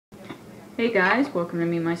Hey guys, welcome to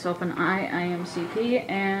me, myself, and I am CP,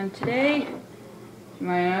 and today, you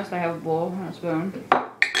might notice I have a bowl and a spoon,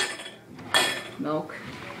 milk.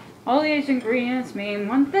 All these ingredients mean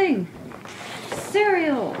one thing: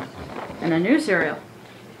 cereal! And a new cereal.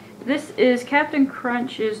 This is Captain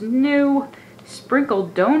Crunch's new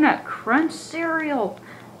sprinkled donut crunch cereal.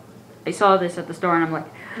 I saw this at the store and I'm like,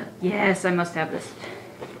 yes, I must have this.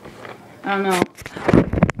 I don't know.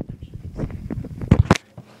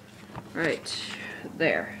 Right,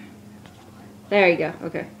 there. There you go,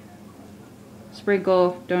 okay.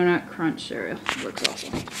 Sprinkle donut crunch cereal. Looks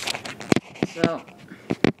awesome. So,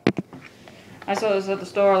 I saw this at the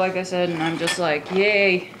store, like I said, and I'm just like,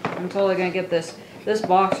 yay, I'm totally gonna get this. This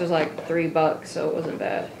box was like $3, so it wasn't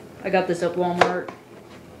bad. I got this at Walmart.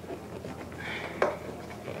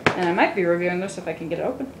 And I might be reviewing this if I can get it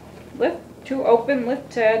open. Lift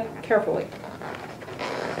tab carefully.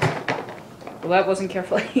 Well, that wasn't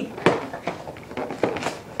carefully.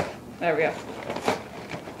 There we go.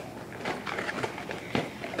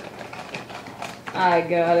 I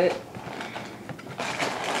got it.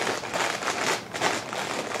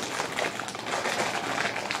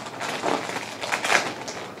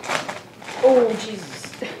 Oh,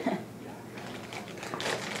 Jesus.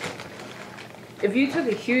 If you took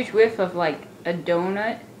a huge whiff of like a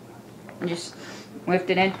donut and just whiffed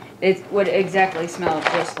it in, it would exactly smell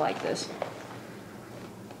just like this.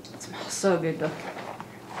 It smells so good though.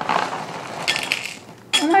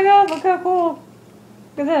 Oh my god, look how cool.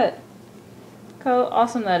 Look at that. Look how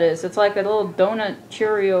awesome that is. It's like a little donut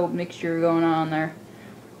Cheerio mixture going on there.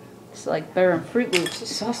 It's like better than Fruit Loops.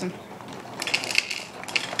 This is awesome.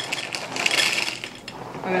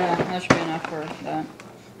 Okay, that should be enough for that.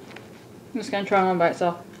 I'm just gonna try one by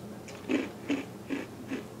itself.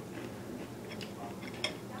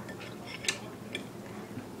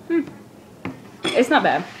 It's not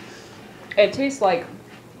bad. It tastes like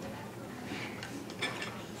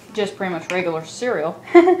just pretty much regular cereal.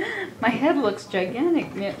 My head looks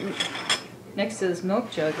gigantic next to this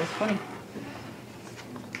milk jug. That's funny.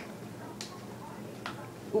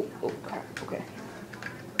 Oh crap. Okay.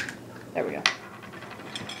 There we go.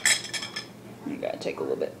 You gotta take a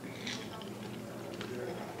little bit.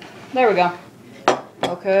 There we go.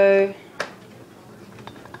 Okay.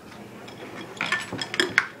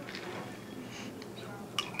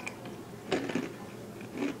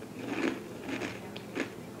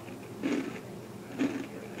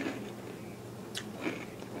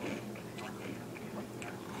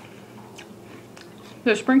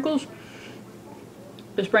 The sprinkles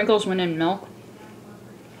went in milk.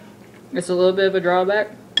 It's a little bit of a drawback.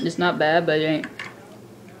 It's not bad, but it ain't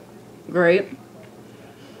great.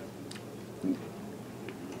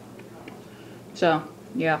 So,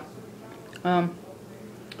 yeah. So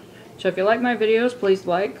if you like my videos, please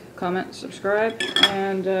like, comment, subscribe,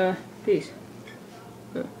 and peace.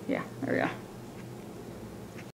 Yeah, there we go.